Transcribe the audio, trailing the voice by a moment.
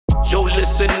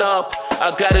listen up,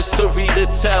 I got a story to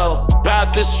tell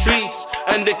about the streets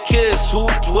and the kids who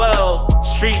dwell.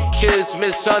 Street kids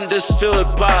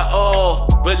misunderstood by all,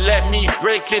 but let me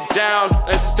break it down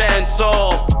and stand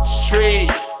tall. Street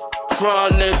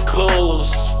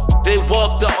Chronicles. They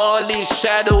walk the alley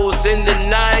shadows in the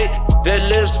night. Their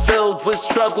lives filled with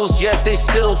struggles, yet they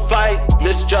still fight.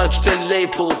 Misjudged and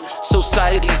labeled,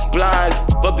 society's blind,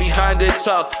 but behind their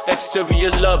tough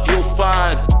exterior love you'll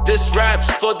find. This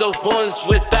rap's for the ones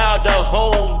without a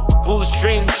home, whose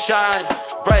dreams shine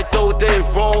bright though they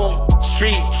roam.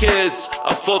 Street kids,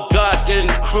 a forgotten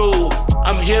crew.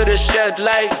 I'm here to shed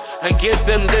light and give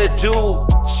them their due.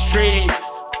 Street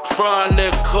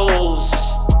Chronicles.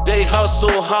 They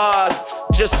hustle hard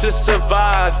just to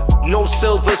survive. No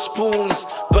silver spoons,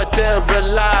 but they're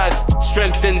alive.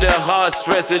 Strength in their hearts,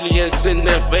 resilience in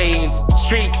their veins.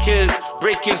 Street kids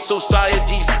breaking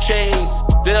society's chains.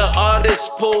 They're artists,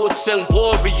 poets, and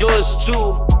warriors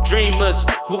too. Dreamers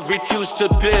who refuse to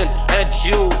bend at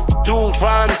you. Through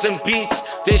rhymes and beats,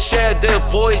 they share their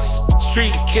voice.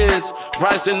 Street kids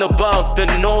rising above the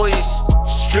noise.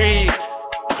 Street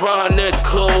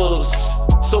Chronicles.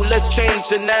 So let's change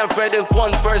the narrative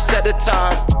one verse at a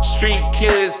time. Street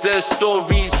kids, their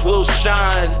stories will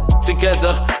shine.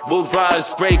 Together we'll rise,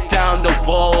 break down the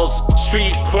walls.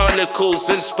 Street Chronicles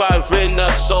inspiring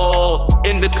us all.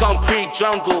 In the concrete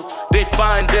jungle, they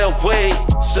find their way.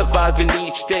 Surviving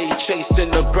each day,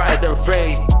 chasing a brighter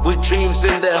ray. With dreams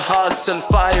in their hearts and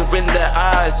fire in their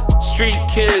eyes. Street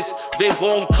kids, they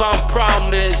won't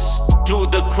compromise. Through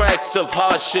the cracks of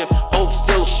hardship, hope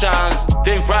still shines.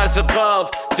 They rise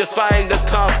above, defying the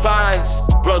confines.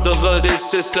 Brotherhood and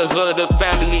sisterhood, a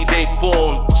family they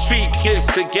form. Street kids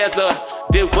together,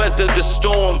 they weather the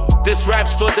storm. This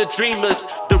rap's for the dreamers,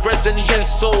 the resilient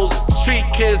souls. Street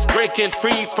kids breaking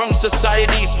free from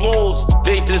society's molds.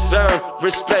 They deserve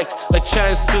respect, a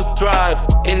chance to thrive.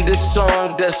 In this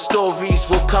song, their stories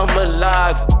will come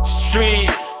alive. Street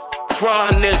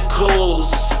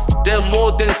Chronicles. They're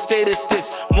more than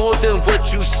statistics, more than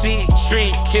what you see.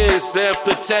 Street kids, their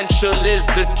potential is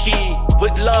the key.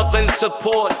 With love and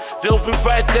support, they'll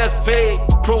rewrite their fate,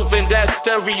 proving that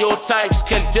stereotypes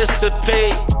can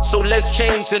dissipate. So let's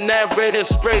change the narrative,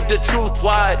 spread the truth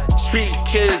wide. Street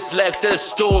kids, let their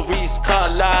stories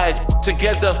collide.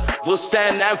 Together, we'll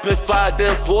stand, amplify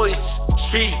their voice.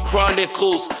 Street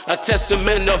Chronicles, a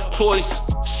testament of choice.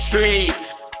 Street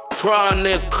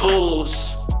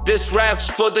Chronicles. This rap's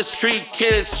for the street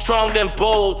kids, strong and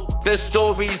bold. Their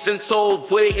stories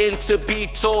untold, waiting to be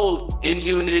told. In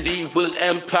unity we'll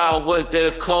empower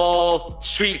their call.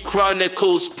 Street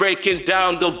Chronicles breaking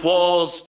down the walls.